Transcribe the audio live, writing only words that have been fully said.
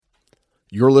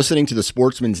You're listening to the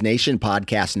Sportsman's Nation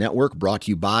Podcast Network, brought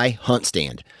to you by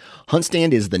HuntStand.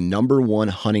 HuntStand is the #1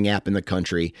 hunting app in the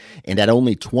country, and at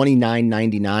only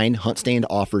 $29.99, HuntStand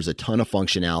offers a ton of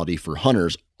functionality for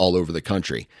hunters all over the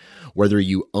country. Whether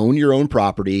you own your own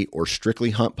property or strictly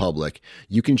hunt public,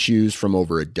 you can choose from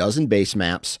over a dozen base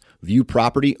maps, view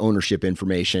property ownership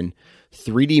information,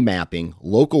 3D mapping,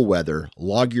 local weather,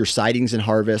 log your sightings and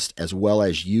harvest, as well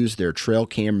as use their trail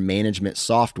cam management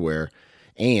software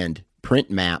and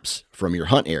print maps from your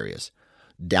hunt areas.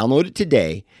 Download it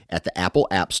today at the Apple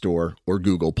App Store or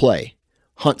Google Play.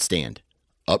 HuntStand.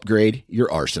 Upgrade your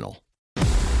arsenal.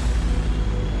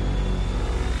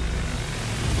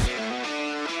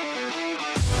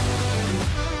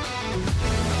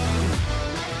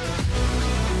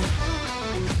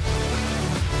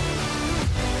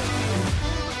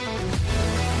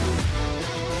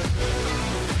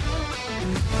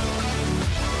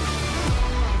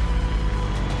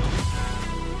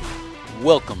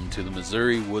 Welcome to the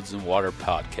Missouri Woods and Water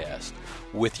Podcast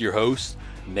with your hosts,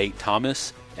 Nate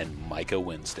Thomas and Micah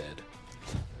Winstead.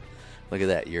 Look at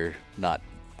that. You're not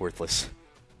worthless.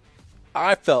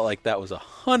 I felt like that was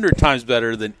 100 times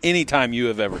better than any time you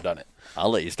have ever done it.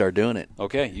 I'll let you start doing it.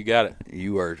 Okay, you got it.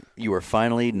 You are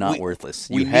finally not worthless.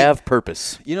 we You have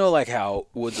purpose. You know, like how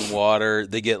Woods and Water,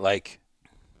 they get like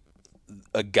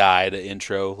a guy to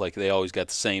intro. Like they always got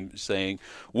the same saying,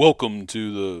 welcome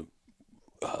to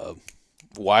the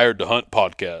Wired to Hunt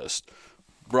podcast,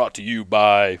 brought to you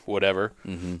by whatever.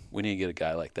 Mm-hmm. We need to get a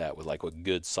guy like that with like a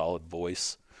good solid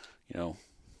voice, you know.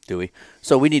 Do we?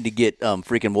 So we need to get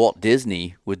freaking Walt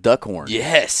Disney with Duckhorn.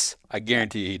 Yes, I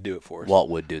guarantee he'd do it for us. Walt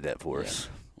would do that for us.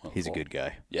 Well, he's a good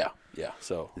guy. Yeah.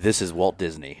 So this is Walt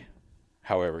Disney.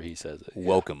 However he says it. Yeah.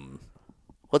 Welcome.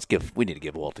 We need to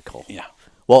give Walt a call. Yeah.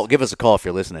 Walt, give us a call if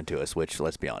you're listening to us, which,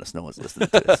 let's be honest, no one's listening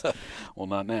to us. Well,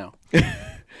 not now.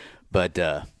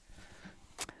 But,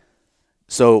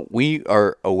 so we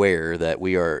are aware that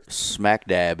we are smack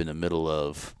dab in the middle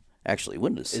of, actually,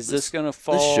 when does is this going to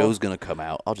fall? This show's going to come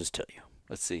out. I'll just tell you.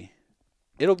 Let's see.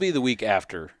 It'll be the week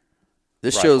after.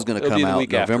 This Rifle. show's going to come out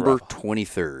November after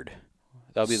 23rd.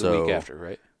 That'll be the week after,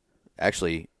 right?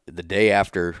 Actually, the day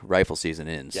after rifle season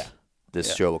ends. Yeah.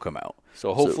 This show will come out.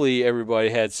 So hopefully everybody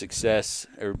had success.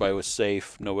 Everybody was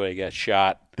safe. Nobody got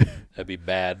shot. That'd be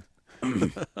bad.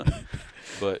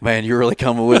 But man, you're really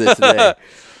coming with it today.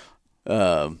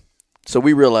 So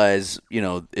we realize,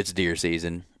 it's deer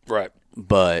season. Right.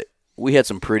 But we had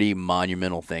some pretty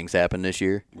monumental things happen this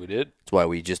year. We did. That's why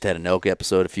we just had an elk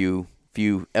episode a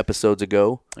few episodes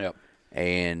ago. Yep.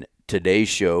 And today's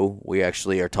show, we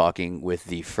actually are talking with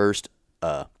the first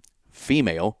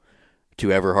female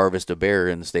to ever harvest a bear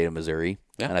in the state of Missouri.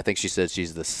 Yeah. And I think she said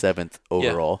she's the 7th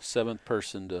overall. Yeah, 7th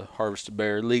person to harvest a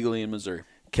bear legally in Missouri.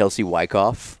 Kelsey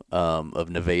Wyckoff of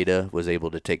Nevada was able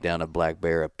to take down a black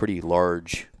bear, a pretty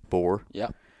large boar. Yeah.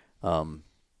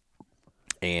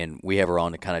 And we have her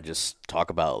on to kind of just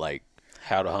talk about, like,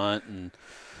 how to hunt and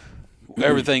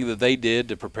everything that they did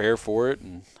to prepare for it.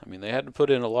 And, I mean, they had to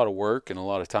put in a lot of work and a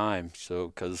lot of time. So,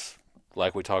 because,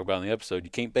 like we talked about in the episode,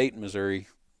 you can't bait in Missouri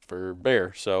for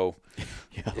bear. So,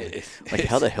 yeah. Like,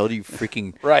 how the hell do you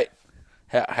freaking – right.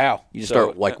 How? You just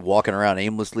start, like, walking around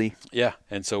aimlessly? Yeah,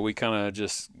 and so we kind of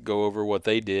just go over what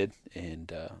they did,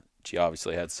 and she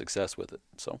obviously had success with it.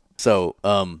 So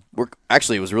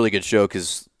it was a really good show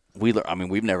because we've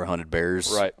never hunted bears.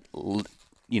 Right.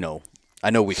 I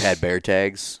know we've had bear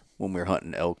tags when we were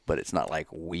hunting elk, but it's not like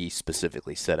we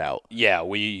specifically set out. Yeah,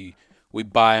 we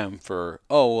buy them for,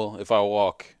 if I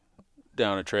walk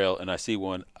down a trail and I see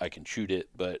one, I can shoot it,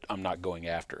 but I'm not going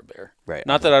after a bear. Right.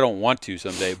 Not that I don't want to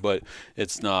someday, but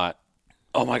it's not,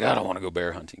 oh my God, I want to go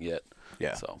bear hunting yet.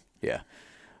 Yeah.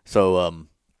 So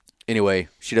anyway,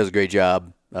 she does a great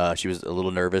job. She was a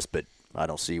little nervous, but I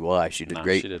don't see why. She did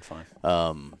great. She did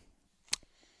fine.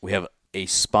 We have a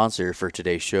sponsor for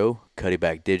today's show,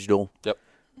 Cuddyback Digital. Yep.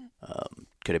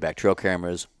 Cuddyback trail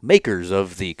cameras, makers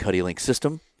of the CuddyLink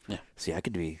system. Yeah. See, I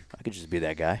could just be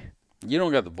that guy. You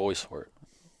don't got the voice for it.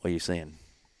 What are you saying?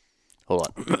 Hold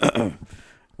on.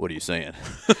 What are you saying?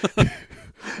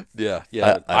 Yeah.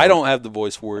 I don't have the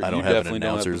voice for it. I don't have an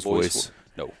announcer's voice.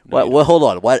 No. Well, hold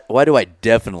on. Why do I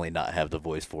definitely not have the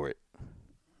voice for it?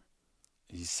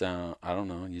 You sound, I don't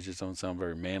know, you just don't sound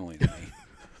very manly to me.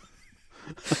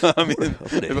 I mean,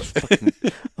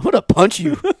 I'm going to punch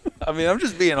you. I mean, I'm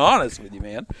just being honest with you,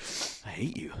 man. I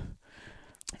hate you.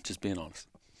 Just being honest.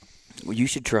 Well, you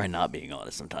should try not being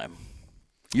honest sometime.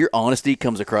 Your honesty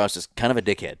comes across as kind of a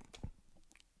dickhead.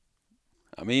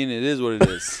 I mean, it is what it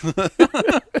is.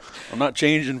 I'm not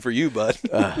changing for you, bud.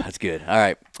 That's good. All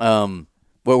right.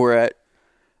 Where we're at?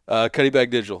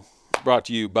 Cuddyback Digital. brought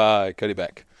to you by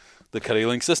Cuddyback, the Cuddy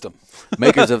Link system.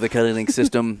 Makers of the Cuddy Link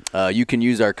system. You can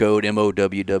use our code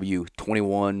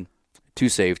MOWW21 to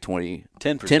save 10%.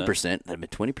 10%. That'd be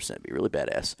 20%. Be really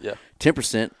badass. Yeah.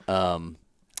 10%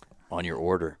 on your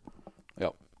order.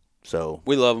 Yep. So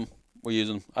we love them. We use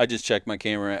them. I just checked my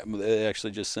camera. They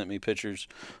actually just sent me pictures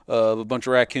of a bunch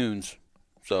of raccoons.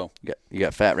 So you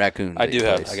got fat raccoons.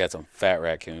 I got some fat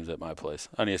raccoons at my place.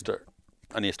 I need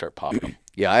to start popping them.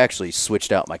 Yeah, I actually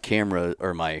switched out my camera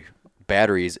or my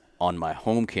batteries on my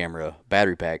home camera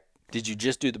battery pack. Did you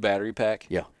just do the battery pack?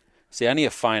 Yeah. See, I need to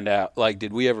find out. Like,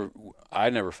 did we ever? I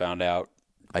never found out.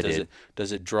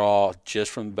 Does it draw just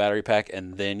from the battery pack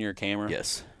and then your camera?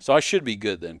 Yes. So I should be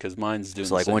good then, because mine's doing.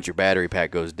 So like once your battery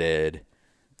pack goes dead,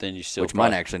 then you still. Which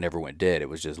mine actually never went dead. It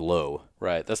was just low.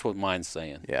 Right. That's what mine's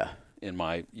saying. Yeah. In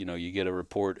my, you get a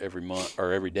report every month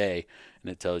or every day, and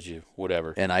it tells you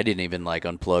whatever. And I didn't even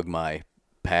unplug my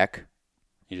pack.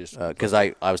 You just because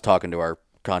I was talking to our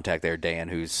contact there, Dan,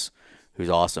 who's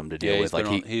awesome to deal with.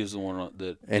 He's the one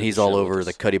that. And he's all over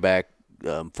the Cuddyback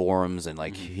forums, and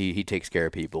he takes care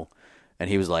of people. And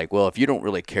he was like, well, if you don't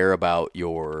really care about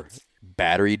your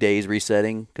battery days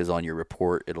resetting, because on your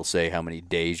report it'll say how many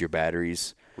days your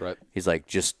batteries. Right. He's like,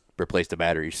 just replace the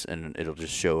batteries and it'll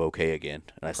just show okay again.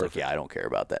 And I was like, yeah, I don't care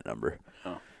about that number.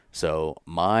 Oh. So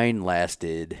mine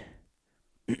lasted.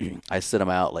 I set them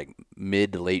out like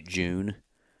mid to late June,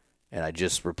 and I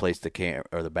just replaced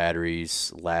the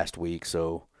batteries last week.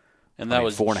 So, and that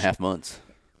was 4.5 months.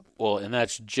 Well, and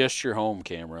that's just your home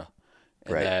camera,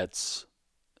 and that's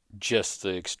just the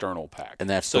external pack. And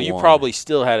that's so you probably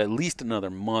still had at least another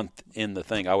month in the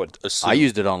thing, I would assume. I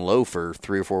used it on low for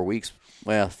 3 or 4 weeks.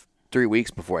 Well, 3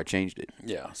 weeks before I changed it.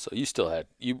 Yeah, so you still had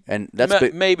and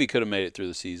that's maybe could have made it through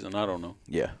the season. I don't know.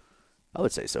 Yeah, I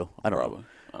would say so. I don't know.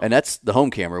 And that's the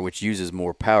home camera, which uses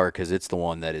more power because it's the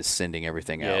one that is sending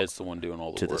everything out. Yeah, it's the one doing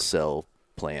all the to work. The cell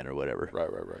plan or whatever. Right.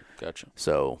 Gotcha.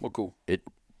 So well, cool.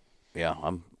 Yeah,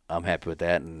 I'm happy with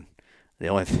that. And the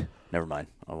only never mind.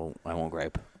 I won't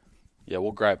gripe. Yeah,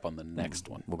 we'll gripe on the next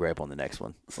one. We'll gripe on the next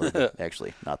one.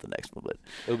 Actually, not the next one, but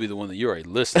it'll be the one that you already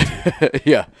listened to.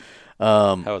 Yeah.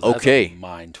 Okay. That's a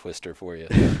mind twister for you.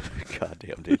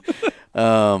 Goddamn, dude.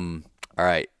 All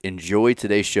right. Enjoy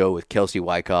today's show with Kelsey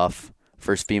Wyckoff,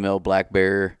 first female black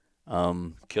bear.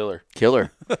 Killer.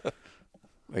 Are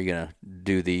you gonna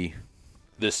do the?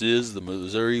 This is the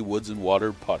Missouri Woods and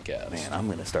Water podcast. Man, I'm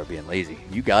gonna start being lazy.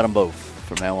 You got them both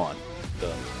from now on.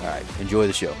 Done. All right. Enjoy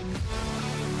the show.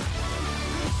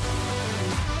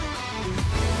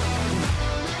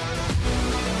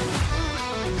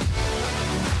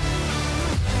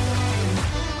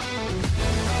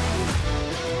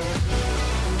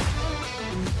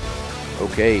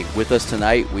 Okay, with us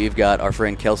tonight, we've got our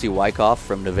friend Kelsey Wyckoff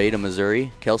from Nevada,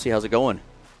 Missouri. Kelsey, how's it going?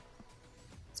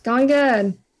 It's going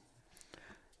good.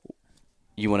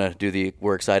 You want to do the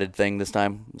 "we're excited" thing this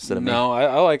time instead of me? No,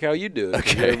 I like how you do it.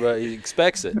 Okay. Everybody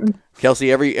expects it.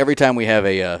 Kelsey, every time we have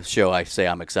a show, I say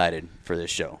I'm excited for this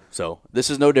show. So this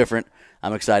is no different.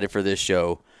 I'm excited for this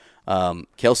show.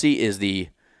 Kelsey is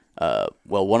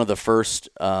one of the first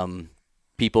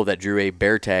people that drew a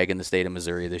bear tag in the state of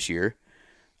Missouri this year.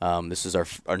 This is our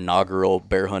inaugural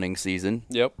bear hunting season.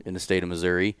 Yep. In the state of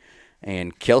Missouri,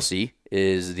 and Kelsey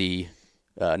is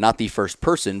not the first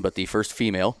person, but the first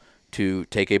female to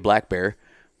take a black bear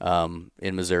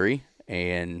in Missouri.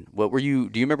 And what were you?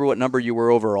 Do you remember what number you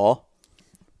were overall?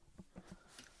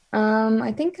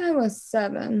 I think I was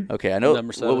 7. Okay, I know.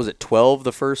 Number 7. What was it? 12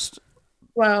 the first?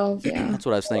 12, yeah. That's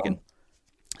what I was thinking.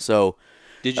 So,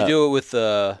 did you do it with?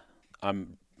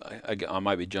 I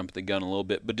might be jumping the gun a little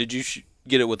bit, but did you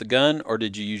get it with a gun or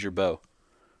did you use your bow?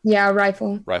 Yeah,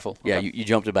 rifle. Rifle. Yeah, okay. you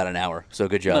jumped about an hour. So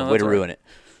good job. No, way to right. ruin it.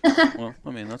 Well,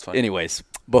 I mean that's fine. Anyways,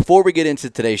 before we get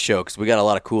into today's show, because we got a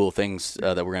lot of cool things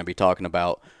that we're going to be talking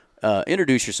about,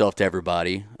 introduce yourself to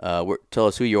everybody. Tell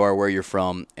us who you are, where you're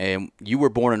from, and you were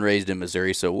born and raised in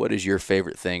Missouri. So, what is your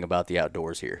favorite thing about the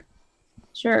outdoors here?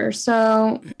 Sure.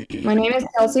 So, my name is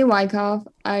Kelsey Wyckoff.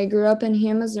 I grew up in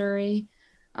Hugh, Missouri.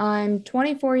 I'm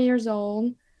 24 years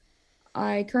old.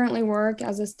 I currently work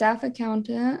as a staff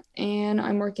accountant, and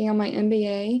I'm working on my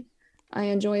MBA. I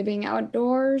enjoy being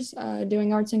outdoors,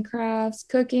 doing arts and crafts,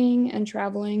 cooking, and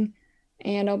traveling.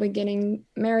 And I'll be getting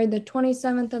married the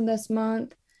 27th of this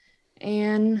month.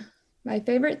 And my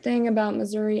favorite thing about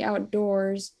Missouri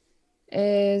outdoors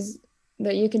is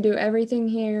that you can do everything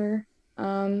here.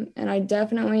 And I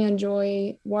definitely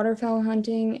enjoy waterfowl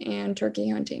hunting and turkey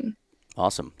hunting.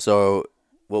 Awesome. So,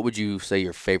 what would you say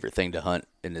your favorite thing to hunt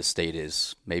in this state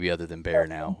is? Maybe other than bear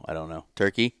now. I don't know.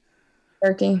 Turkey?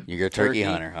 Turkey. You're a turkey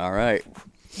hunter. All right.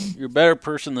 You're a better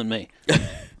person than me.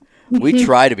 We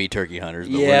try to be turkey hunters,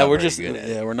 but Yeah, we're we're not just very good at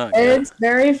it. we're not good. It's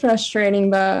very frustrating,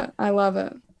 but I love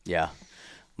it. Yeah.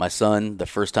 My son, the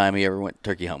first time he ever went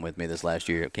turkey hunting with me this last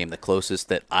year, it came the closest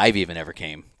that I've even ever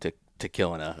came to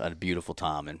killing a beautiful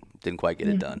tom, and didn't quite get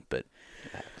it done. But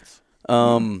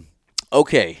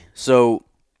okay, so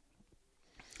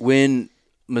when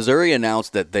Missouri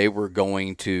announced that they were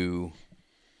going to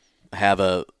have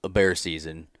a bear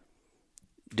season,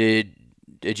 did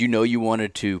you know you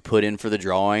wanted to put in for the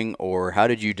drawing, or how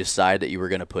did you decide that you were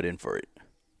going to put in for it?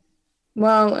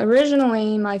 Well,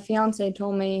 originally my fiance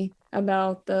told me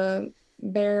about the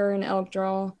bear and elk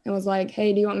draw and was like,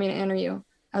 "Hey, do you want me to enter you?"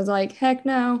 I was like, "Heck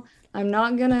no, I'm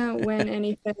not gonna win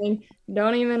anything.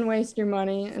 Don't even waste your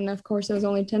money." And of course, it was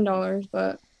only $10,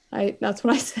 but that's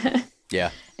what I said.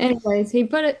 Yeah. Anyways, he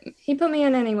put me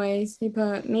in anyways. He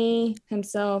put me,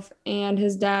 himself, and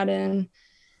his dad in,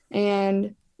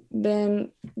 and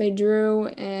then they drew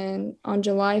on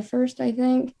July 1st, I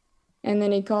think. And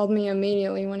then he called me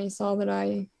immediately when he saw that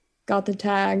I got the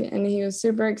tag, and he was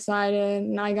super excited,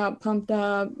 and I got pumped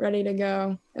up, ready to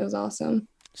go. It was awesome.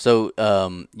 So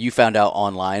you found out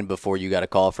online before you got a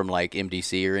call from like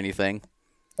MDC or anything?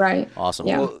 Right. Awesome.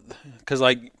 Yeah. Well, because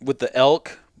like with the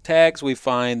elk tags, we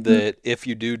find that if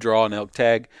you do draw an elk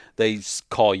tag, they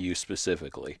call you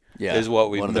specifically. Yeah, is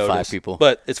what we've one of the noticed. 5 people.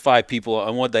 But it's 5 people,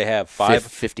 and what they have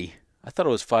 50. I thought it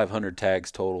was 500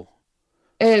 tags total.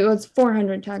 It was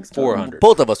 400 tags total. 400.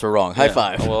 Both of us were wrong. High Yeah.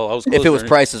 five. Well, I was if it was closer.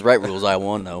 Price is Right rules, I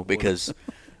won though because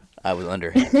I was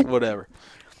under. Whatever.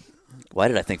 Why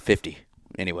did I think 50?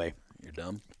 Anyway, You're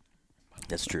dumb.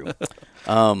 that's true.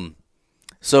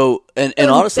 So and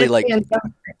honestly, 50 like, in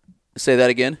zone 3. say that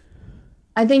again.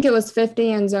 I think it was 50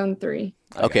 in zone 3.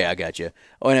 Okay, I got you.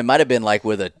 Oh, and it might have been like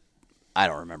with I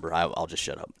don't remember. I'll just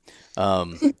shut up.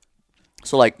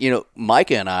 So like,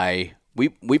 Micah and I, we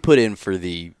put in for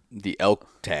the elk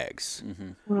tags,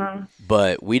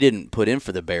 but we didn't put in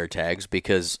for the bear tags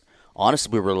because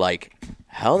honestly, we were like,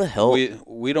 how the hell?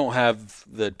 We don't have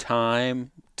the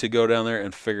time to go down there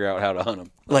and figure out how to hunt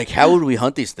them. Like, how would we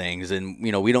hunt these things? And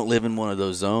we don't live in one of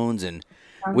those zones, and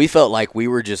we felt like we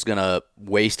were just gonna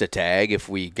waste a tag if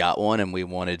we got one, and we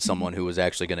wanted someone who was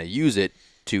actually gonna use it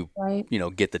to, Right.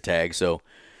 get the tag. So,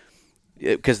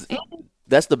 because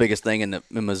that's the biggest thing in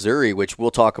Missouri, which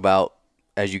we'll talk about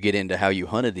as you get into how you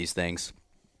hunted these things.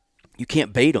 You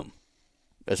can't bait them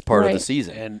as part of the Right.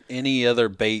 season. And any other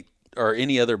bait or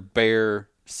any other bear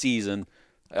season,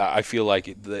 I feel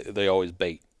like they always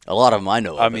bait. A lot of them I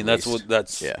know. I Of, mean, at that's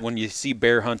least. Yeah. when you see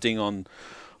bear hunting on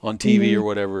TV or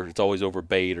whatever, it's always over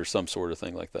bait or some sort of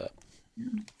thing like that.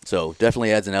 So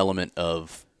definitely adds an element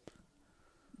of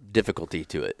difficulty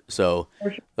to it. So,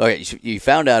 okay, so you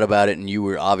found out about it and you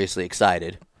were obviously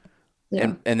excited.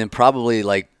 Yeah. And then probably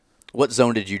like, what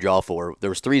zone did you draw for? There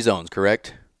was 3 zones,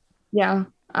 correct? Yeah.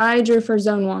 I drew for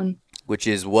zone 1. Which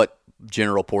is what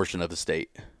general portion of the state?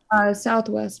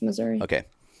 Southwest Missouri. Okay.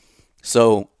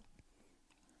 So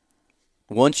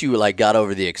once you like got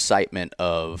over the excitement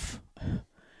of,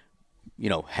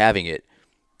 having it,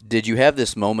 did you have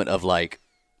this moment of like,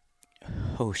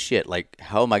 oh shit, like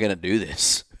how am I going to do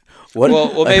this? What,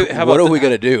 Well, maybe, how what about are we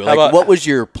going to do? how Like, about- what was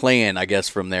your plan, I guess,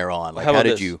 from there on? Like, how about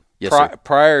did this? you, yes, sir,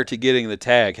 Prior to getting the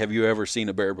tag, have you ever seen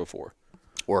a bear before?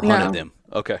 or No. hunted them?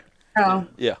 Okay. Oh,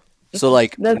 Yeah. So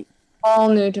like, that's all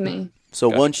new to me. so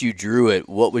once you drew it,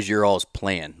 what was your all's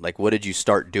plan? Like, what did you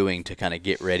start doing to kind of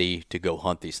get ready to go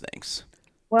hunt these things?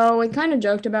 Well, we kind of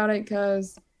joked about it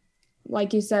because,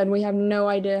 like you said, we have no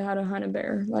idea how to hunt a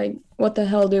bear. Like, what the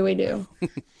hell do we do?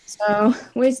 So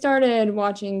we started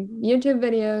watching YouTube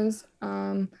videos,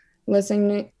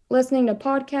 listening to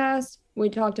podcasts. We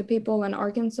talked to people in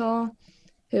Arkansas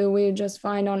who we would just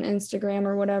find on Instagram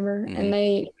or whatever, and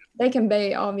they can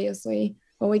bait, obviously,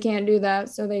 but we can't do that.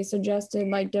 So they suggested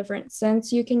like different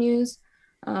scents you can use.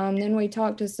 Then we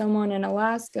talked to someone in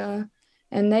Alaska,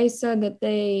 and they said that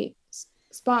they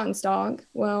spot and stalk.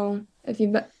 Well, if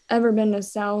you've ever been to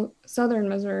southern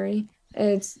Missouri,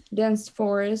 it's dense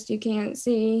forest. You can't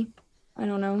see,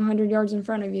 100 yards in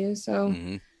front of you. So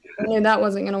I knew that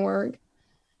wasn't going to work.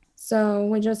 So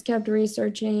we just kept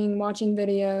researching, watching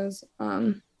videos.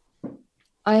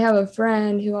 I have a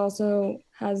friend who also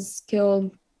has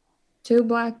killed 2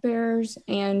 black bears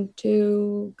and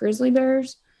 2 grizzly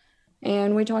bears.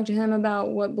 And we talked to him about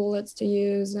what bullets to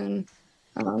use and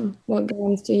what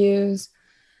guns to use.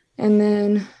 And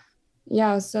then,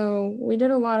 so we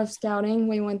did a lot of scouting.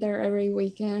 We went there every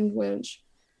weekend, which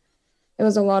it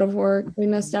was a lot of work. We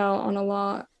missed out on a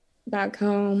lot back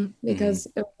home because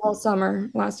it was all summer,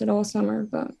 lasted all summer.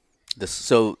 But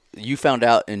So you found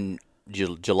out in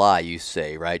July, you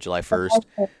say, right? July 1st?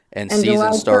 And And season July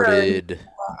 3rd. started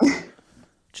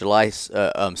July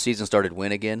season started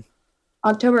when again?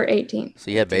 October 18th.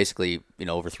 So you had basically,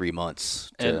 over 3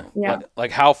 months. And Yeah.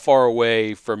 like how far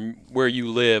away from where you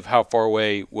live? How far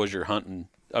away was your hunting?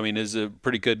 I mean, is it a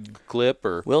pretty good clip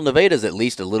or? Well, Nevada's at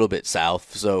least a little bit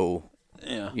south, so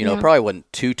Yeah. Yeah. probably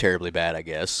wasn't too terribly bad, I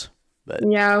guess. But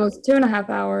Yeah, it was 2.5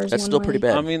 hours. that's one still way. pretty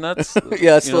bad. I mean, that's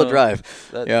yeah, it's you still a know, drive.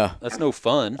 that- Yeah. that's no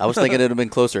fun. I was thinking it'd have been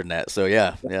closer than that. So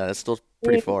yeah, that's still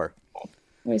pretty far.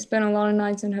 We spent a lot of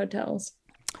nights in hotels.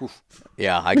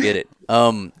 Yeah, I get it.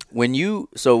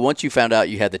 Once you found out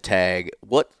you had the tag,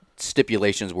 what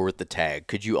stipulations were with the tag?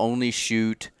 Could you only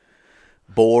shoot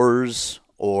boars,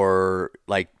 or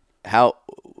like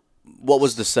what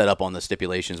was the setup on the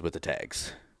stipulations with the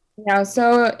tags? Yeah,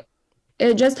 so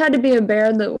it just had to be a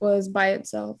bear that was by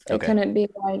itself. It Okay. couldn't be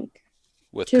like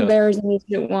With two cub- bears and you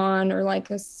shoot one, or like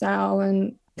a sow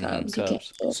and cubs. You can't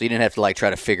cubs. shoot. So you didn't have to try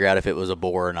to figure out if it was a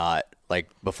boar or not, like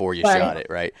before you Right. shot it,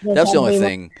 right? Just That's the had to only be-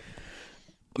 thing.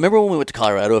 Remember when we went to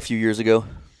Colorado a few years ago?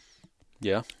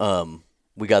 Yeah,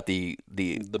 We got the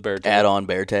the bear tag. add-on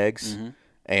bear tags,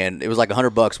 and it was like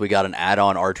 $100. We got an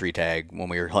add-on archery tag when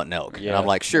we were hunting elk, and Yeah. I'm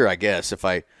like, sure, I guess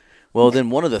Well, then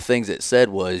one of the things it said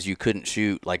was you couldn't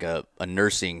shoot like a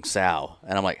nursing sow,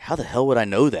 and I'm like, how the hell would I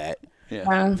know that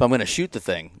Yeah. if I'm going to shoot the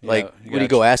thing? you Like, gotta when you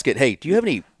go ask it, hey, do you have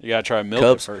any? You gotta try milk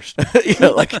Cubs. it first.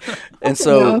 And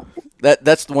so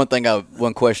that's the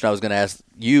one question I was going to ask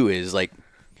you is like,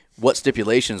 what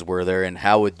stipulations were there, and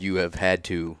how would you have had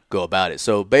to go about it?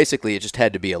 So basically, it just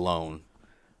had to be alone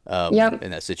Yep. in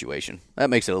that situation. That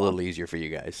makes it a little easier for you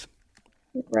guys.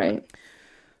 Right.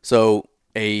 So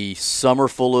a summer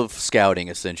full of scouting,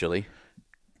 essentially.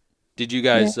 Did you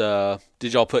guys?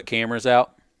 Did y'all put cameras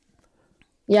out?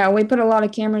 Yeah, we put a lot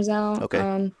of cameras out.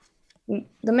 Okay.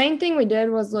 The main thing we did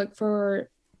was look for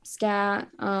scat,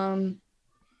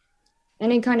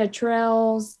 any kind of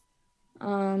trails,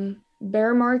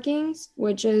 bear markings,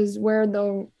 which is where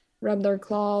they'll rub their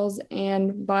claws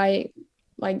and bite,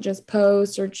 like just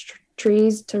posts or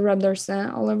trees to rub their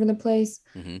scent all over the place.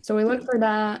 Mhm. So we look for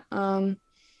that, and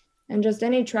just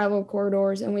any travel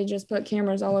corridors, and we just put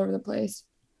cameras all over the place.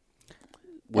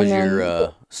 Was And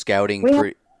your scouting we have-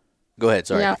 pretty? Go ahead.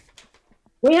 Sorry. Yeah,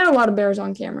 we had a lot of bears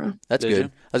on camera. That's Did good.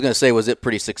 you? I was gonna say, was it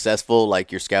pretty successful?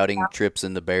 Like your scouting trips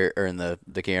in the bear or in the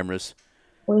cameras?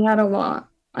 We had a lot.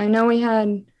 I know we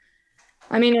had,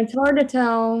 I mean, it's hard to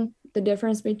tell the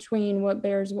difference between what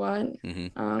bear's what.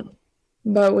 Mhm.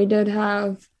 But we did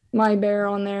have my bear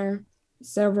on there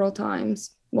several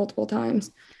times, multiple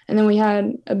times. And then we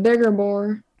had a bigger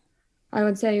boar. I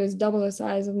would say it was double the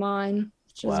size of mine,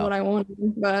 which is Wow. what I wanted,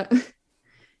 but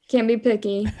can't be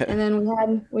picky. And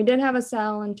then we did have a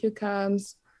sow and two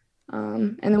cubs.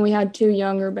 And then we had two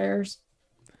younger bears.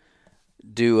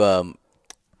 Do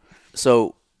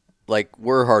so like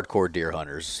we're hardcore deer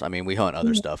hunters. I mean, we hunt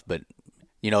other stuff, but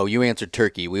you answered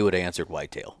turkey, we would have answered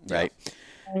whitetail, right?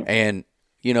 Right. And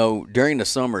during the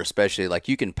summer especially, like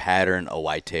you can pattern a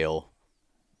whitetail,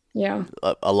 Yeah.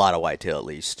 a lot of whitetail at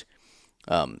least.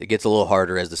 It gets a little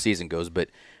harder as the season goes, but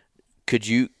could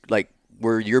you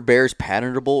were your bears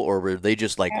patternable, or were they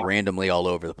just randomly all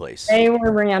over the place? They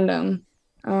were random.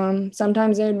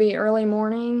 Sometimes it would be early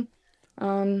morning.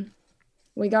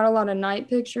 We got a lot of night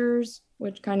pictures,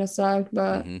 which kind of sucked,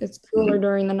 but it's cooler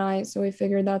during the night, so we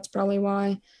figured that's probably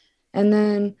why. And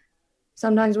then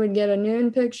sometimes we'd get a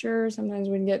noon picture, sometimes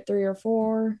we'd get 3 or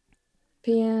 4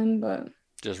 p.m., but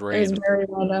Just it was random. very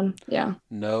random. Yeah.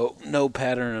 No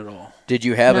pattern at all. Did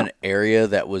you have No. an area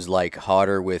that was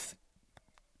hotter with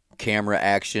camera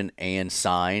action and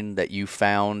sign that you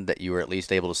found that you were at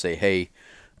least able to say, hey,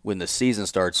 when the season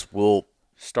starts, we'll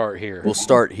Start here.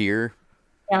 start here?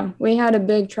 Yeah. We had a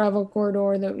big travel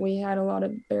corridor that we had a lot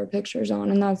of bear pictures on,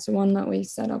 and that's the one that we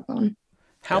set up on.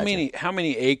 How Gotcha.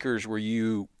 many acres were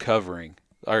you covering?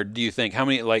 Or do you think how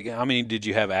many did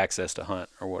you have access to hunt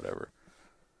or whatever?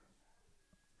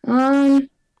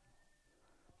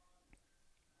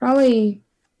 Probably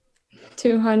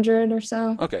 200 or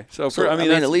so. Okay. So, So, I mean,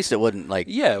 that's, at least it wasn't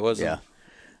yeah, it wasn't. yeah.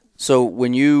 So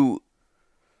when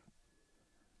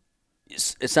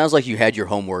it sounds like you had your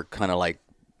homework kind of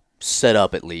set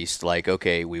up at least.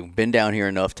 Okay, we've been down here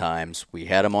enough times. We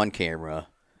had them on camera.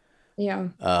 Yeah.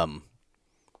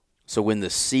 So when the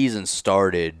season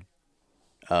started,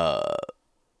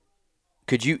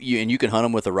 could you can hunt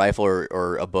them with a rifle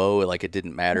or a bow? It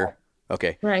didn't matter.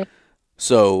 Okay. Right.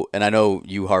 So, and I know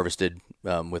you harvested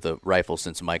with a rifle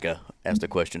since Micah asked a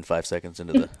question 5 seconds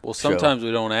into the Well, show. sometimes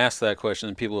we don't ask that question,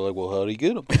 and people are like, "Well, how'd he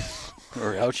get them?"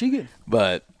 or "How'd she get 'em?"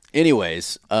 But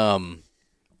anyways,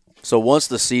 so once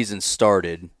the season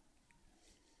started,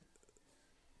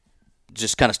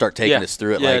 just kind of start taking us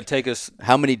through it. Yeah, like, take us.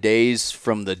 how many days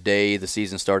from the day the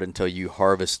season started until you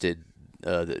harvested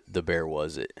the bear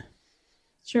was it?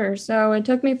 Sure. So it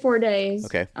took me 4 days.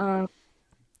 Okay.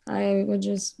 I was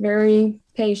just very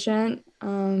patient,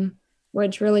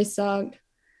 which really sucked.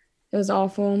 It was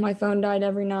awful. My phone died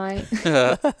every night.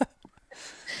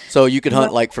 So you could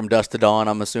hunt like from dusk to dawn,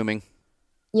 I'm assuming?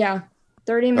 Yeah.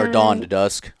 30 minutes. Or dawn to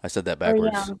dusk. I said that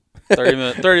backwards. Yeah.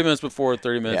 30 minutes before,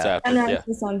 30 minutes Yeah. after. And then Yeah.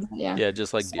 the sunset, yeah. Yeah,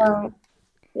 just like deer. So,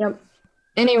 yep.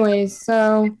 Anyways,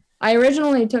 so I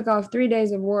originally took off 3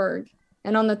 days of work.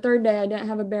 And on the third day, I didn't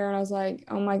have a bear. And I was like,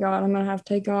 oh my God, I'm going to have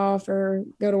to take off or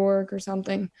go to work or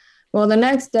something. Well, the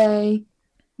next day,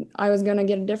 I was going to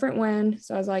get a different wind.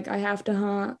 So I was like, I have to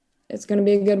hunt. It's going to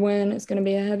be a good wind. It's going to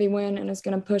be a heavy wind. And it's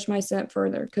going to push my scent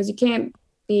further. Because you can't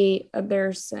beat a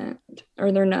bear's scent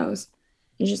or their nose.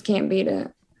 You just can't beat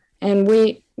it. And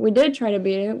we did try to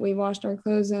beat it. We washed our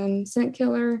clothes in scent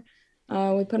killer.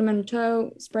 We put them in a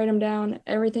tote, sprayed them down,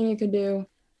 everything you could do.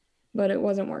 But it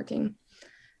wasn't working.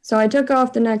 So I took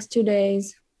off the next 2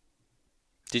 days.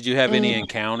 Did you have any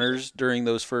encounters during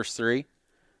those first 3?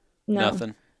 No,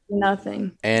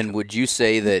 nothing. And would you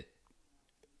say that,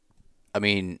 I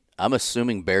mean, I'm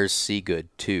assuming bears see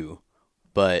good too,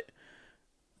 but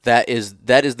that is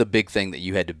the big thing that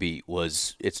you had to beat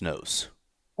was its nose.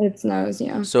 Its nose,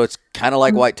 yeah. So it's kind of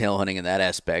like whitetail hunting in that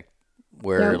aspect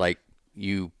where Yep. like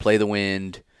you play the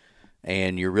wind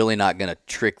and you're really not going to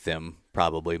trick them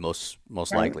probably most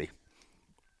likely.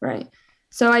 Right.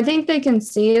 So I think they can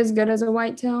see as good as a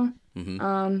whitetail,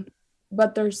 Mm-hmm.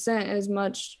 but their scent is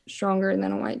much stronger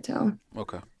than a whitetail.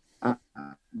 Okay. Or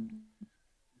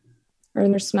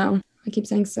their smell. I keep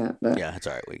saying scent, but Yeah, that's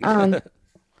all right. We can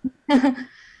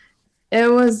it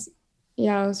was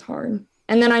hard.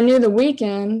 And then I knew the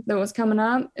weekend that was coming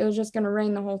up, it was just going to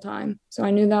rain the whole time. So I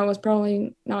knew that was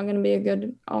probably not going to be a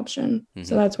good option.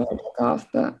 So that's what I took off.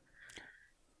 But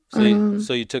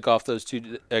So you took off those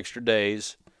 2 extra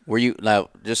days. Were you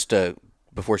now just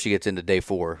before she gets into day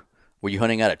 4? Were you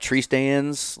hunting out of tree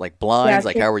stands, like blinds? Yeah,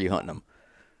 Like how were you hunting them?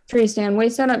 tree stand. We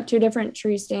set up 2 different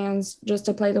tree stands just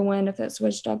to play the wind if it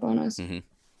switched up on us. Mm-hmm.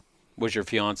 Was your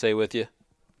fiance with you?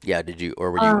 Yeah, did you,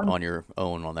 or were you on your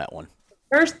own on that one?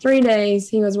 First 3 days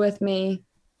he was with me.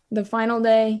 The final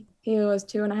day he was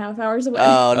 2.5 hours away.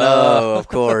 Oh no, of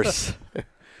course.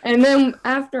 And then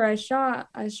after I shot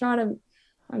him.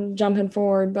 I'm jumping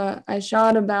forward, but I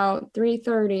shot about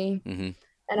 3:30, and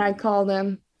I called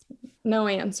him. No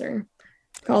answer.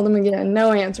 Called him again.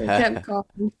 No answer. Kept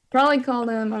calling. Probably called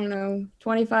him, I don't know,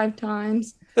 25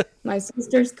 times. My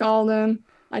sisters called him.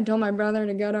 I told my brother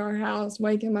to go to our house,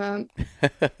 wake him up.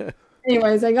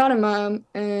 Anyways, I got him up,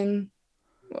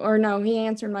 he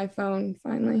answered my phone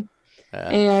finally.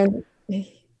 And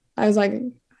I was like,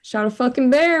 shot a fucking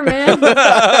bear, man.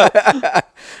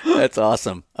 That's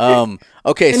awesome.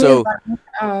 Okay, so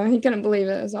he couldn't believe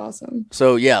it. It was awesome.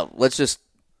 So yeah, let's just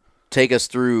take us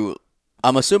through.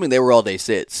 I'm assuming they were all day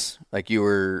sits. Like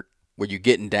were you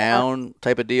getting down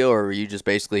type of deal, or were you just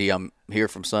basically I'm here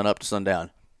from sun up to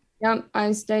sundown? Yep,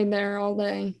 I stayed there all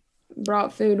day.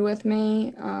 Brought food with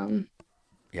me.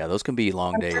 Yeah, those can be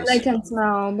long days. They can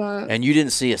smell, but And you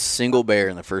didn't see a single bear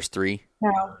in the first 3?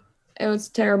 no, it was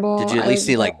terrible. Did you at least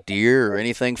see like deer or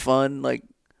anything fun? Like,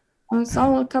 I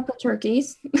saw a couple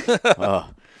turkeys. oh,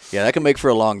 yeah, that can make for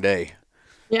a long day.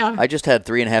 Yeah. I just had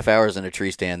 3.5 hours in a tree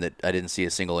stand that I didn't see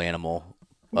a single animal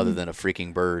other than a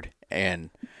freaking bird, and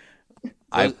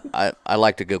I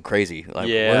like to go crazy. Like,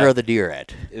 Yeah. where are the deer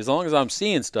at? As long as I'm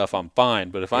seeing stuff, I'm fine.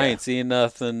 But if I Yeah. ain't seeing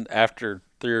nothing after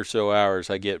 3 or so hours,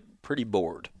 I get pretty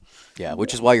bored. Yeah,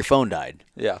 which is why your phone died.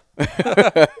 Yeah.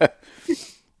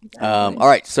 All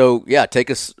right, so yeah, take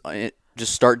us.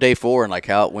 Just start day 4 and like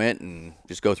how it went, and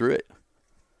just go through it.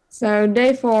 So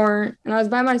day 4, and I was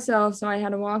by myself, so I had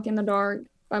to walk in the dark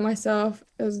by myself.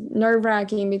 It was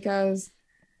nerve-wracking because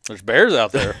There's bears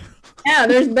out there. yeah,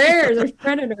 there's bears, there's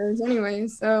predators. Anyway,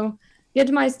 so get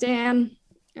to my stand.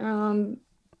 1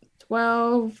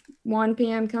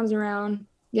 p.m. comes around,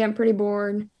 getting pretty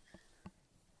bored,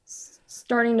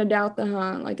 starting to doubt the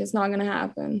hunt, like it's not gonna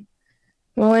happen.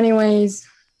 Well, anyways,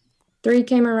 3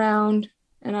 came around,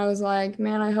 and I was like,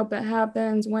 man, I hope it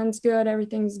happens. Wind's good,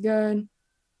 everything's good.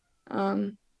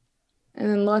 And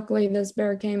then luckily this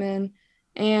bear came in,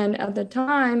 and at the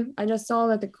time I just saw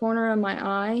it at the corner of my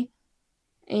eye,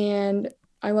 and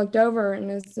I looked over and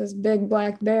it's this big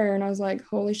black bear, and I was like,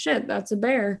 holy shit, that's a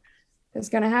bear. It's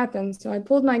gonna happen. So I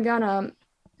pulled my gun up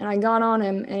and I got on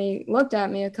him, and he looked at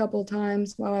me a couple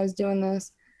times while I was doing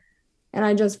this, and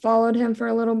I just followed him for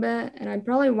a little bit, and I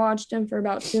probably watched him for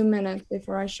about 2 minutes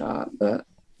before I shot. But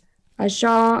I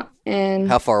shot, and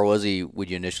How far was he when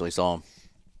you initially saw him?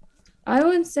 I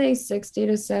would say 60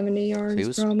 to 70 yards. So he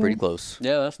was probably. pretty close.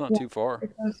 Yeah, that's not too far.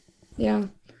 Yeah.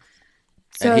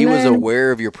 So And he was then-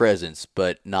 aware of your presence,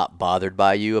 but not bothered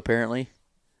by you, apparently?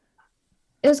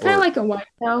 It was kind Or- of like a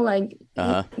whitetail. Like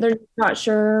Uh-huh. they're not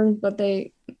sure, but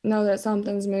they know that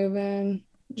something's moving,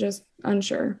 just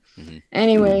unsure. Mhm.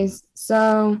 Anyways,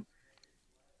 so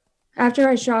after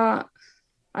I shot,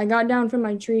 I got down from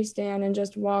my tree stand and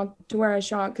just walked to where I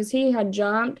shot because he had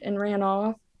jumped and ran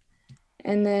off.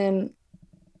 And then,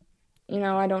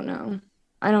 I don't know.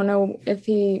 I don't know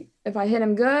if I hit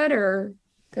him good or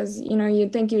because,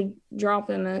 you'd think you'd drop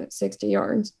him at 60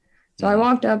 yards. So I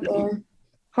walked up there,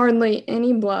 hardly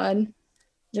any blood,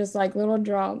 just like little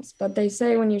drops. But they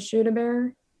say when you shoot a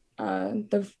bear,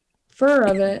 the fur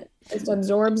of it just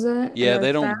absorbs it. and Yeah, their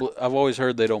they don't. fat- I've always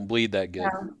heard they don't bleed that good.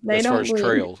 Yeah, they as don't far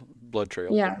as bleed. blood trail.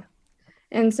 Yeah.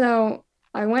 And so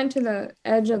I went to the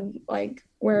edge of like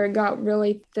where it got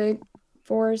really thick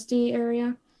foresty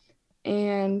area,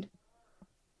 and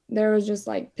there was just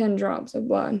like pin drops of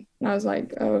blood. And I was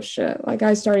like, oh shit. Like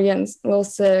I started getting a little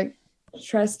sick,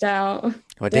 stressed out.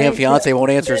 My damn fiance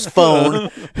won't answer his phone.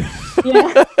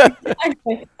 Yeah,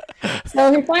 exactly.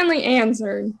 So he finally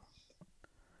answered.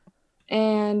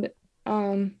 And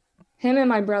him and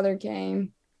my brother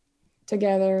came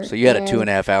together. So you had a and-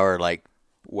 2.5 hour like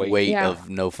wait Yeah. of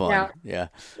no fun. Yeah.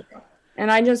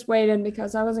 And I just waited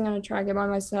because I wasn't going to track it by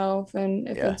myself. And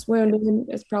if Yeah. it's wounded,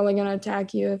 it's probably going to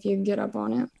attack you if you get up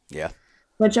on it. Yeah.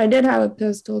 Which I did have a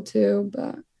pistol too.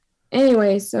 But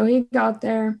anyway, so he got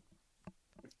there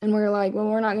and we were like, well,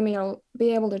 we're not going to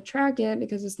be able to track it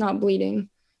because it's not bleeding.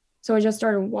 So we just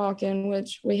started walking,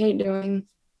 which we hate doing.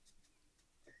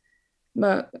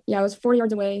 But yeah, it was 40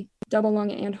 yards away, double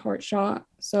lung and heart shot.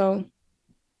 So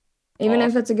even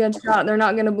if it's a good shot, they're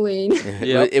not going to bleed.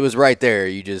 Yep. It was right there.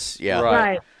 You just, yeah.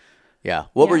 Right. Yeah.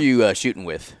 What were Yeah. you shooting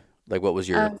with? Like, what was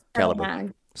your 7 caliber?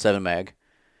 mag. 7 mag.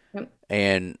 Yep.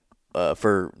 And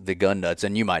for the gun nuts,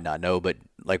 and you might not know, but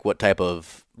like what type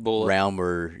of Bullet.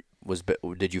 round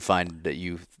did you find that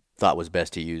you thought was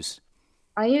best to use?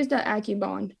 I used an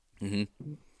AccuBond.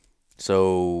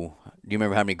 So, do you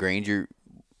remember how many grains you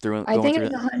threw? I going think through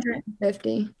it's it?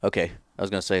 150. Okay. I was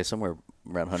going to say somewhere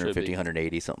around 150, be.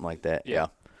 180, something like that. Yeah. Yeah.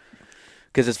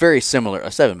 Because it's very similar.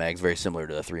 A 7 mag is very similar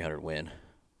to a 300 Win.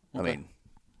 I Okay. mean,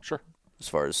 Sure. as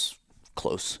far as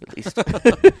close, at least.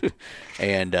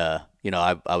 And,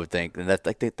 I would think, and I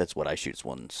think that's what I shoot, is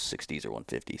 160s or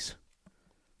 150s.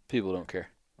 People don't care.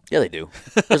 Yeah, they do.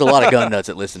 There's a lot of gun nuts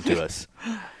that listen to us.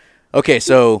 Okay,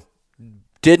 so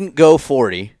didn't go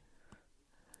 40,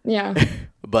 Yeah.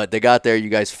 but they got there. You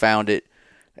guys found it.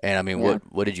 And, I mean, Yeah.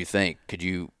 what did you think? Could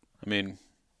you I mean,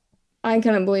 I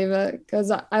couldn't believe it because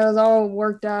I was all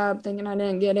worked up thinking I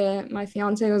didn't get it. My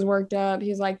fiance was worked up.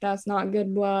 He's like, that's not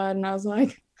good blood. And I was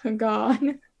like, oh God.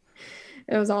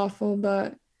 It was awful.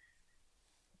 But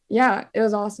yeah, it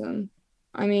was awesome.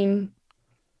 I mean,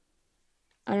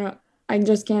 I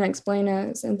just can't explain it.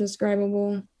 It's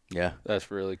indescribable. Yeah. that's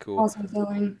really cool. Awesome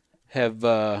feeling.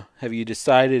 Have you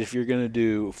decided if you're gonna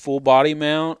do full body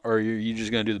mount or are you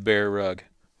just gonna do the bear rug?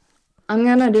 I'm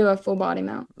going to do a full body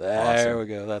mount. There Awesome. we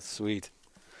go. That's sweet.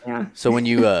 Yeah. So when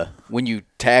you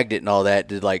tagged it and all that,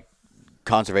 did like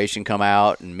conservation come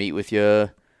out and meet with you?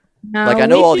 No, Like I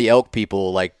know we all should- the elk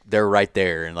people, like they're right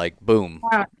there and like boom.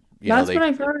 Yeah, You know, that's they, what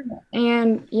I've heard.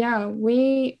 And yeah,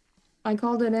 I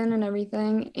called it in and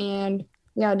everything, and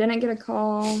yeah, didn't get a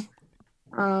call.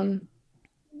 Didn't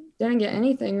get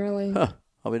anything really. Huh.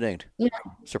 I'll be danged. Yeah.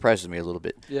 Surprises me a little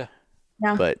bit. Yeah.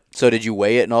 Yeah. But so did you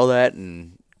weigh it and all that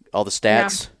and all the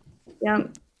stats? Yeah,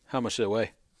 How much did it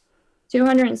weigh?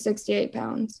 268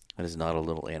 pounds. That is not a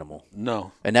little animal.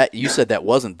 No. And that you said that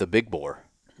wasn't the big boar.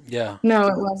 Yeah. No,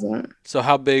 it wasn't. So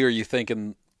how big are you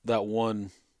thinking that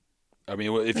one? I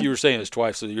mean, if you were saying it's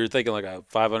twice, so you're thinking like a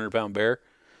 500-pound bear?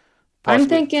 I'm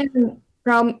Possibly? thinking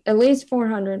from at least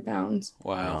 400 pounds.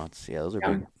 Wow. Yeah, those are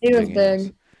Yeah, big. he was animals.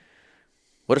 big.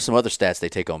 What are some other stats they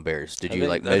take on bears? Did I you think-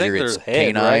 like I think measure its their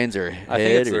head, right? canines or head? I think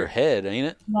it's or, their head, ain't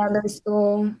it? Yeah, their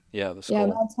skull. Yeah, the skull.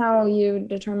 Yeah, that's how you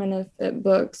determine if it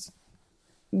books.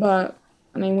 But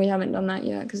I mean, we haven't done that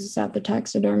yet because it's at the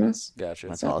taxidermist. Gotcha.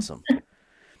 That's awesome.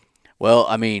 Well,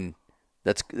 I mean,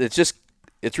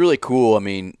 it's really cool. I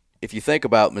mean, if you think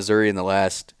about Missouri in the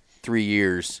last 3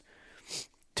 years,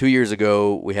 2 years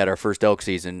ago we had our first elk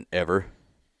season ever,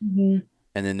 and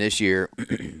then this year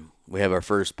we have our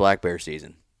first black bear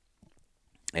season,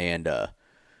 and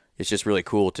it's just really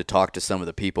cool to talk to some of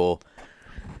the people.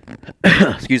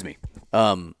 Excuse me.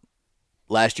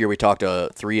 last year we talked to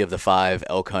 3 of the 5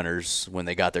 elk hunters when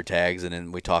they got their tags, and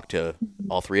then we talked to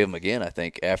all 3 of them again, I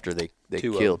think, after they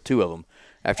killed 2 of them,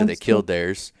 after they killed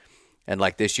theirs. And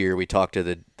like this year we talked to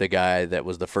the guy that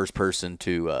was the first person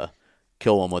to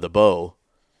kill one with a bow.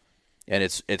 And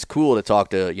it's cool to talk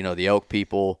to, the elk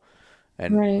people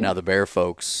and now the bear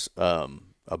folks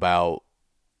about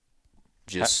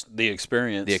just the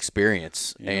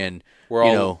experience. Yeah. And we're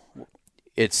all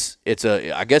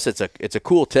I guess it's a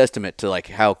cool testament to like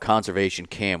how conservation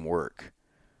can work.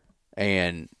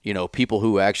 And, people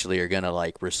who actually are going to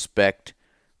like respect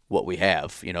what we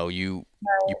have. You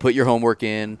put your homework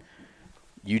in.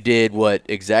 You did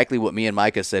exactly what me and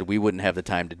Micah said we wouldn't have the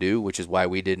time to do, which is why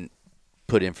we didn't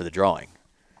put in for the drawing.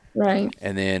 Right.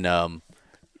 And then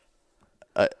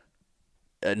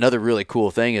another really cool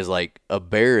thing is like a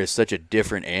bear is such a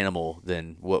different animal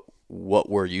than what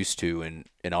we're used to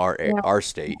in our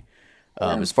state.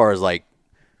 As far as like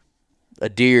a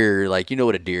deer, like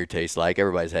what a deer tastes like.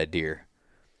 Everybody's had deer.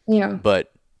 Yeah.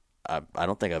 But I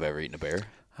don't think I've ever eaten a bear.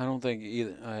 I don't think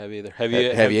I have either. Have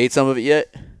you ate some of it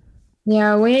yet?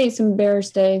 Yeah, we ate some bear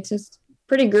steaks. It's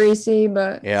pretty greasy,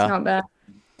 but Yeah. it's not bad.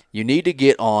 You need to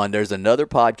get on. There's another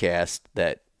podcast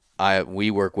that we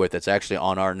work with that's actually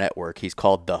on our network. He's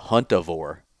called The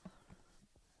Huntivore.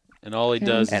 And all he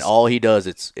does And all he does,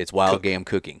 it's wild game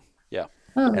cooking. Yeah.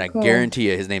 Oh, And I cool. guarantee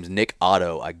you, his name's Nick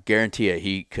Otto. I guarantee you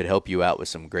he could help you out with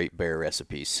some great bear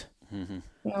recipes. Yeah,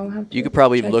 I'll have to You could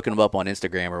probably even check. look him up on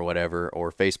Instagram or whatever,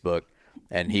 or Facebook,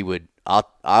 and he would.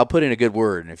 I'll put in a good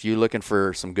word, and if you're looking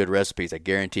for some good recipes, I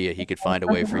guarantee you he could find a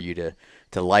way for you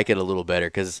to like it a little better,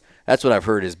 because that's what I've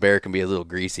heard is bear can be a little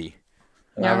greasy.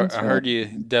 Yeah, I heard you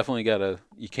definitely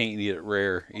you can't eat it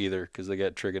rare either because they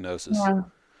got trichinosis. Yeah.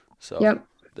 So Yep.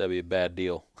 that'd be a bad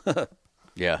deal.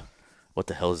 Yeah. What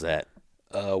the hell is that?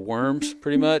 Worms,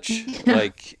 pretty much.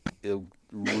 Like, it'll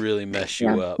really mess you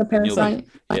Yeah, up. the And you'll be- parasite.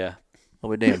 yeah. Well,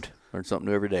 we damned. Learn something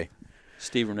new every day.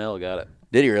 Steve Rennell got it.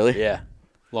 Did he really? Yeah.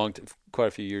 Quite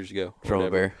a few years ago. or From a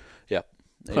whatever. bear? Yeah.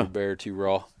 Ate a bear too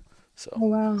raw. So, Oh,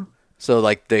 wow. So,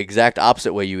 like, the exact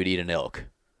opposite way you would eat an elk.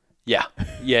 yeah.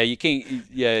 Yeah, you can't.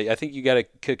 Yeah, I think you got to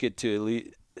cook it to at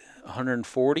least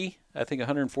 140. I think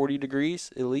 140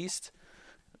 degrees at least,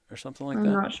 or something like I'm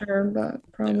that. not sure, but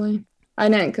probably. I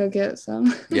didn't cook it, so.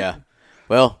 Yeah.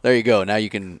 Well, there you go. Now you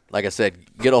can, like I said,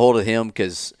 get a hold of him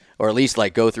or at least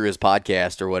like go through his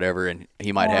podcast or whatever, and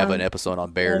he might have an episode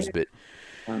on bears. But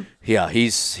yeah,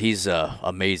 he's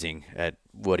amazing at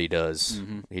what he does.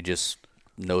 Mm-hmm. He just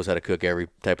knows how to cook every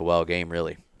type of wild game,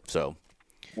 really. So,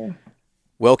 Yeah.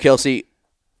 well, Kelsey,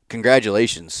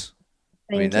 congratulations.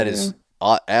 I mean, Thank that you. is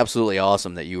absolutely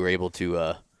awesome that you were able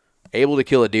to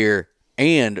kill a deer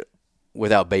and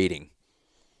without baiting.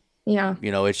 Yeah.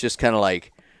 It's just kind of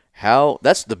like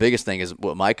that's the biggest thing is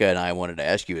what Micah and I wanted to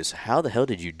ask you is how the hell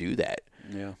did you do that?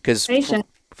 Yeah. Because Patient.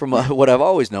 from what I've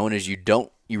always known is you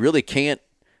really can't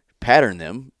pattern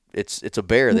them. It's a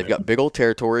bear. They've got big old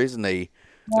territories and they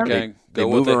Okay, they go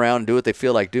move with it. around and do what they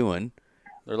feel like doing.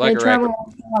 They're like They travel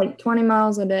like 20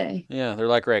 miles a day. Yeah, they're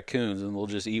like raccoons, and they'll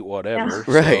just eat whatever.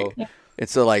 Right. So, And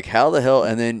so like how the hell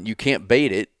and then you can't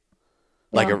bait it.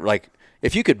 Like Yeah. like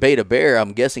if you could bait a bear,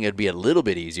 I'm guessing it'd be a little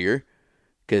bit easier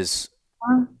because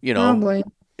Probably.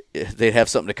 they'd have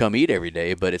something to come eat every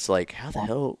day, but it's like, how the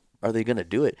hell are they going to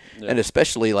do it? Yeah. And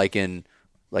especially like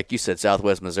like you said,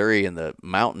 Southwest Missouri in the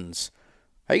mountains,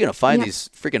 how are you going to find these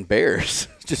freaking bears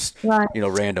just, Right.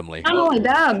 randomly? Not only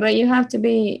that, but you have to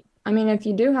be, I mean, if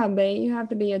you do have bait, you have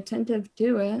to be attentive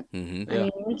to it. Hmm. I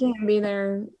mean, you can't be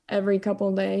there every couple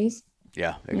of days.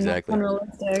 Yeah, I mean, exactly. That's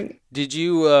unrealistic. did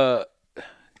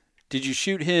you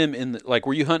shoot him in the, like,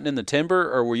 were you hunting in the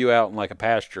timber, or were you out in like a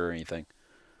pasture or anything?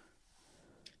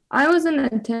 I was in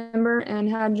the timber and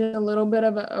had just a little bit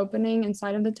of an opening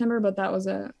inside of the timber, but that was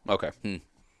it. Okay.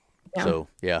 Yeah. So,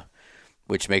 yeah,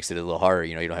 which makes it a little harder.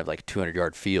 You don't have like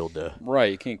 200-yard field to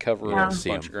Right, you can't cover Yeah. a See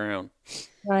bunch 'em. of ground.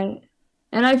 Right.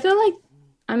 And I feel like,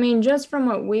 I mean, just from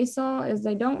what we saw, is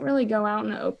they don't really go out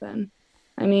in the open.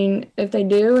 I mean, if they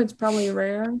do, it's probably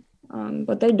rare,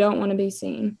 but they don't want to be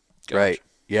seen. Gotcha. Right.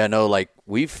 Yeah, no, like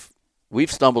we've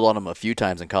stumbled on them a few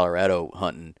times in Colorado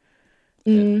hunting,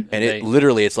 Mhm. and They- it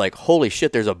literally it's like, holy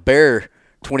shit, there's a bear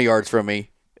 20 yards from me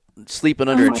sleeping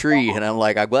under a my tree, and I'm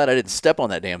like, I'm glad I didn't step on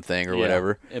that damn thing or Yeah.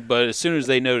 whatever. But as soon as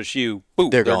they notice you, boom,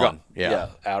 They're they're gone. Yeah.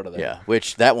 out of there. Yeah,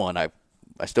 which that one I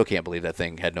still can't believe that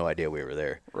thing had no idea we were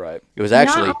there. Right. It was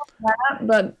actually Not all that,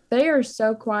 but they are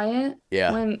so quiet.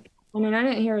 Yeah. I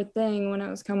didn't hear a thing when it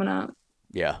was coming up.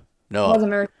 yeah. It No, wasn't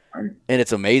very far. and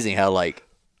it's amazing how like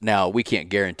now we can't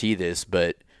guarantee this,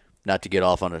 but not to get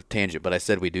off on a tangent, but I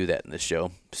said we do that in this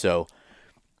show. So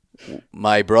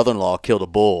my brother-in-law killed a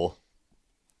bull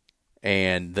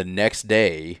And the next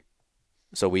day,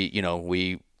 so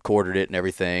we quartered it and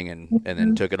everything, and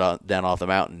then took it down off the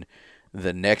mountain.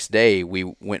 The next day, we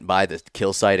went by the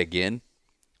kill site again,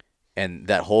 and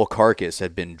that whole carcass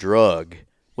had been drug.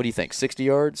 What do you think, 60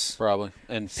 yards? Probably.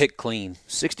 And picked clean.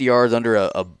 60 yards under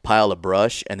a pile of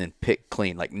brush, and then picked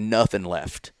clean, like nothing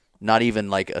left. Not even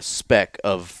like a speck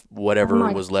of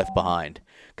whatever was left behind,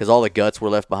 because all the guts were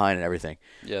left behind and everything.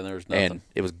 Yeah, there was nothing. And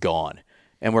it was gone.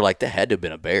 And we're like, that had to have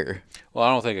been a bear. Well, I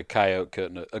don't think a coyote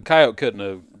couldn't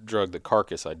have drug the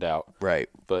carcass, I doubt. Right.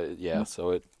 But yeah,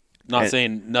 so it. Not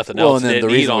saying nothing Well, else. and then didn't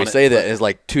the eat reason on we it, say but- that is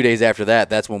like 2 days after that,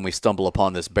 that's when we stumble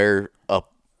upon this bear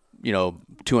up,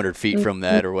 200 feet from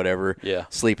that or whatever. Yeah.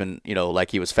 Sleeping,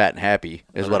 like he was fat and happy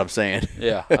is what I'm saying.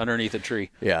 Yeah, underneath a tree.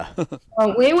 Yeah.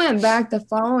 We went back the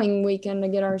following weekend to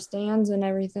get our stands and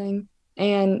everything.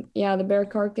 And yeah, the bear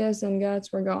carcass and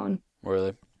guts were gone. Were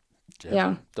they?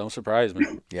 Yeah. Don't surprise me.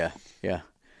 Yeah. Yeah.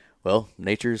 Well,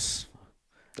 nature's.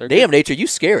 They're Damn, nature, you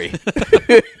scary.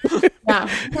 Yeah.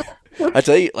 I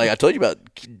told you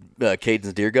about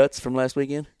Caden's deer guts from last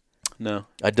weekend. No.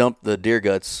 I dumped the deer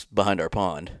guts behind our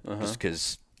pond just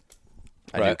because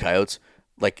I knew Right. coyotes.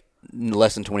 Like in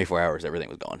less than 24 hours, everything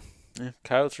was gone. Yeah,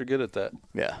 coyotes are good at that.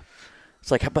 Yeah.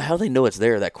 It's like, but how do they know it's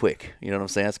there that quick? You know what I'm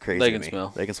saying? That's crazy. They to can me.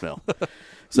 smell. They can smell.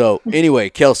 So anyway,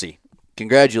 Kelsey,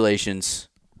 congratulations.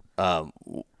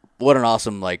 What an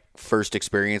awesome first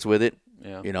experience with it.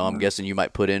 Yeah. I'm guessing you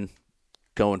might put in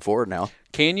going forward now.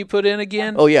 Can you put in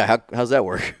again? Oh yeah. How's that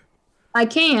work? I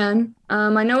can.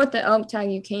 I know with the elk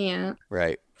tag you can't.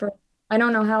 Right. I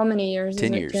don't know how many years.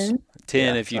 10 is it years. 10?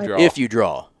 10 if you Like- draw. If you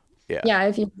draw. Yeah. Yeah,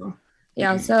 if you.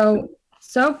 Yeah.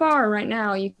 So far right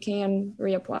now you can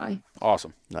reapply.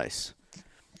 Awesome. Nice.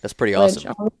 That's pretty Which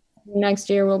awesome. next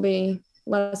year will be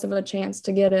less of a chance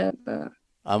to get it, but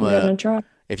I'm I'm gonna try.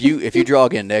 if you draw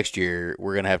again next year,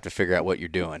 we're gonna have to figure out what you're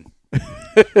doing.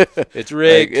 It's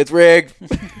rigged. It's rigged.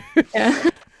 Yeah.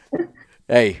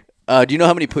 Hey, do you know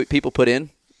how many people put in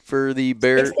for the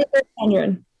bear?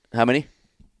 6,300. How many?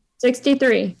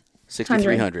 63.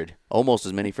 6,300. Almost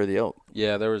as many for the elk.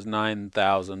 Yeah, there was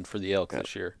 9,000 for the elk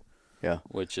this year. Yeah.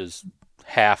 Which is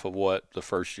half of what the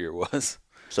first year was.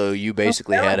 So you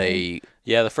basically had a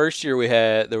Yeah, the first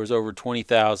year there was over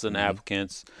 20,000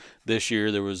 applicants. This year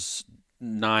there was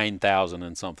 9,000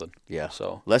 and something. yeah,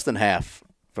 So less than half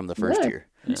from the first Good. year.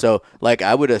 So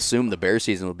I would assume the bear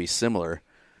season would be similar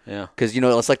yeah, because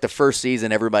it's like the first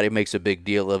season, everybody makes a big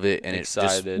deal of it, and it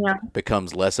excited. Yeah. just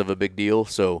becomes less of a big deal.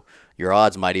 So your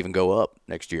odds might even go up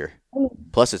next year.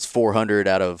 Plus, it's 400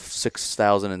 out of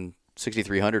 6,000 and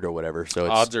 6,300 or whatever. So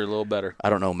it's, Odds are a little better. I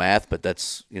don't know math, but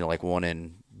that's like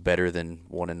better than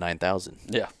 1 in 9,000.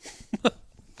 Yeah.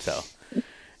 So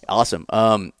awesome.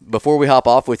 Before we hop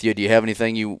off with you, do you have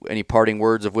any parting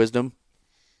words of wisdom?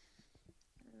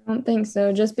 I don't think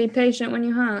so. Just be patient when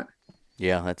you hunt.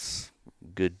 Yeah, that's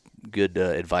good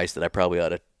advice that I probably ought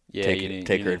to Yeah, take you need-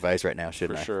 take you her need- advice right now,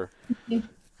 shouldn't For I? sure.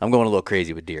 I'm going a little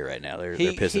crazy with deer right now. They're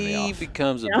pissing me off.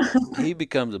 He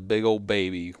becomes a big old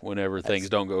baby whenever things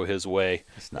don't go his way.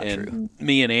 That's not and true.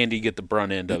 me and Andy get the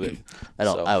brunt end of it.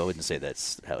 So, I wouldn't say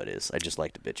that's how it is. I just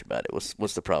like to bitch about it.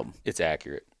 What's the problem? it's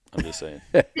accurate. I'm just saying.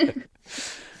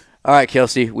 All right,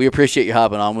 Kelsey, we appreciate you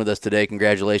hopping on with us today.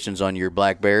 Congratulations on your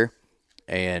black bear,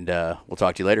 and we'll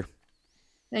talk to you later.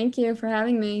 Thank you for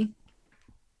having me.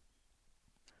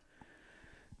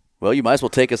 Well, you might as well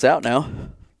take us out now.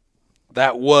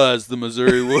 That was the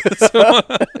Missouri Woods. No,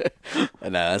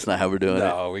 that's not how we're doing it.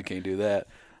 No, we can't do that.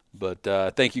 But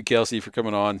thank you, Kelsey, for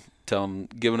coming on,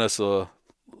 giving us a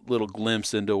little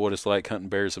glimpse into what it's like hunting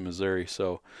bears in Missouri.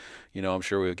 So, I'm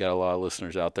sure we've got a lot of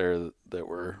listeners out there that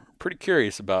were pretty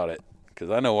curious about it,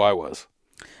 because I know I was.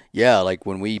 Yeah, like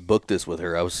when we booked this with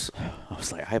her, I was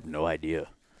like, I have no idea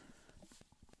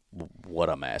what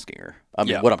I'm asking her. I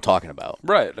mean, Yeah. what I'm talking about.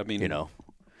 Right. I mean,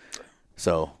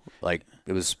 So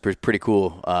it was pretty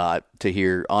cool to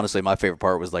hear. Honestly, my favorite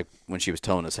part was when she was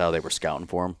telling us how they were scouting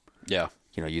for them. yeah.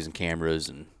 Using cameras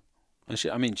and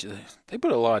They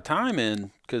put a lot of time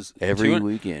in, because every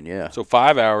weekend. Yeah. So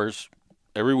 5 hours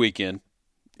every weekend,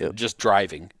 Yep. just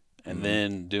driving, and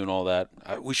then doing all that.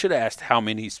 We should have asked how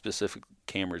many specific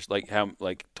cameras,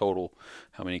 total,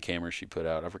 how many cameras she put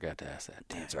out. I forgot to ask that.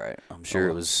 Damn. That's all right. I'm sure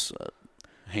it was. I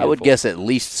Handful. would guess at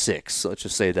least 6. So let's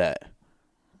just say that.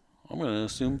 I'm going to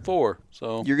assume 4.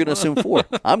 So You're going to assume 4.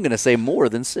 I'm going to say more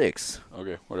than 6,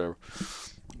 okay, whatever.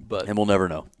 But and we'll never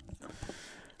know.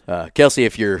 Kelsey,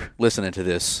 if you're listening to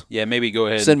this, yeah, maybe go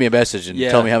ahead. send me a message and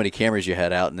Yeah. tell me how many cameras you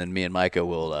had out, and then me and Micah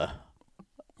will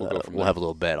We'll go from we'll there. have a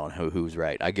little bet on who's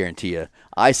right. I guarantee you.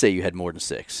 I say you had more than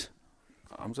 6.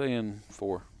 I'm saying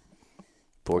 4.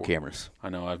 4 cameras. I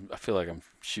know. I feel like I'm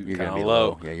shooting You're gonna kind of be low.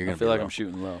 low. Yeah, you're gonna I feel be like low. I'm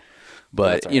shooting low.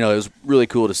 But, that's all you know, it was really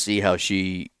cool to see how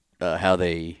how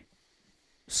they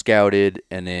scouted,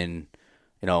 and then,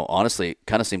 you know, honestly, it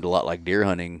kind of seemed a lot like deer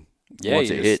hunting. Yeah, once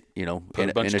you it just hit, you know, put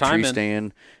a bunch in of a time tree in.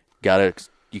 stand,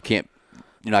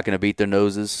 you're not going to beat their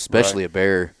noses, especially Right. a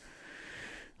bear.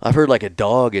 I've heard like a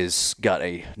dog has got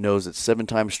a nose that's 7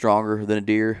 times stronger than a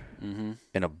deer, and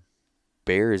a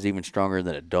bear is even stronger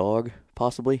than a dog,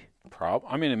 possibly.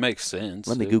 I mean, it makes sense.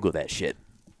 Let me Google that shit.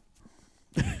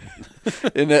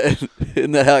 Isn't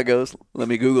that how it goes? Let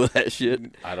me Google that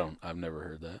shit. I've never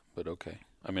heard that, but okay.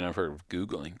 I mean, I've heard of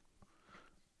Googling.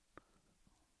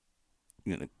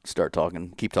 I'm going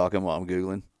to keep talking while I'm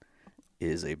Googling.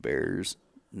 Is a bear's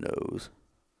nose.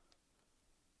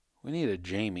 We need a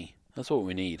Jamie. That's what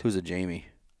we need. Who's a Jamie?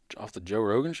 Off the Joe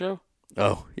Rogan show?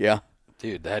 Oh, yeah.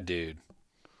 Dude, that dude.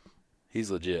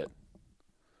 He's legit.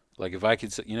 Like, if I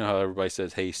could say, you know how everybody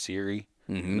says, hey, Siri,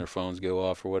 and their phones go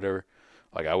off or whatever?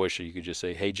 Like, I wish you could just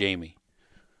say, hey, Jamie,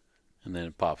 and then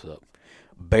it pops up.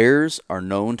 Bears are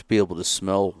known to be able to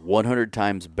smell 100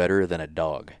 times better than a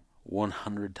dog.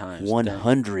 100 times.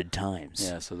 100 times.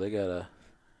 Yeah, so they got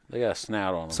a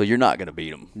snout on them. So you're not going to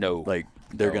beat them. No. Like,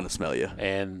 they're No. going to smell you.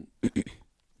 And,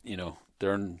 you know, I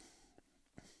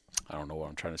don't know what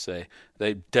I'm trying to say.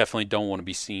 They definitely don't want to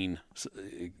be seen.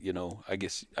 You know, I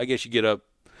guess you get up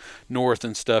north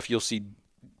and stuff, you'll see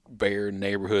bear in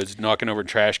neighborhoods knocking over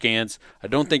trash cans. I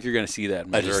don't think you're going to see that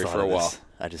in Missouri for a while.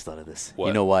 I just thought of this. What?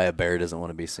 You know why a bear doesn't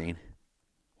want to be seen?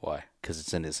 Why? Because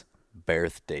it's in his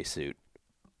birthday suit.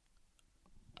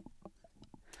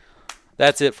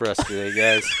 That's it for us today,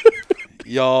 guys.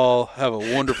 Y'all have a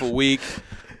wonderful week.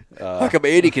 How come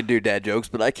Andy can do dad jokes,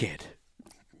 but I can't?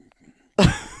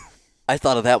 I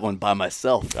thought of that one by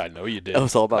myself. I know you did. I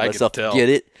was all by I myself. Can tell. Get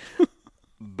it?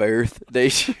 Birthday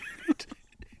shoot.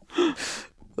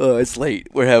 Oh, it's late.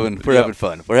 We're having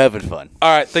fun. We're having fun.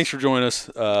 All right. Thanks for joining us.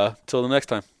 Till the next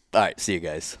time. All right. See you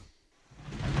guys.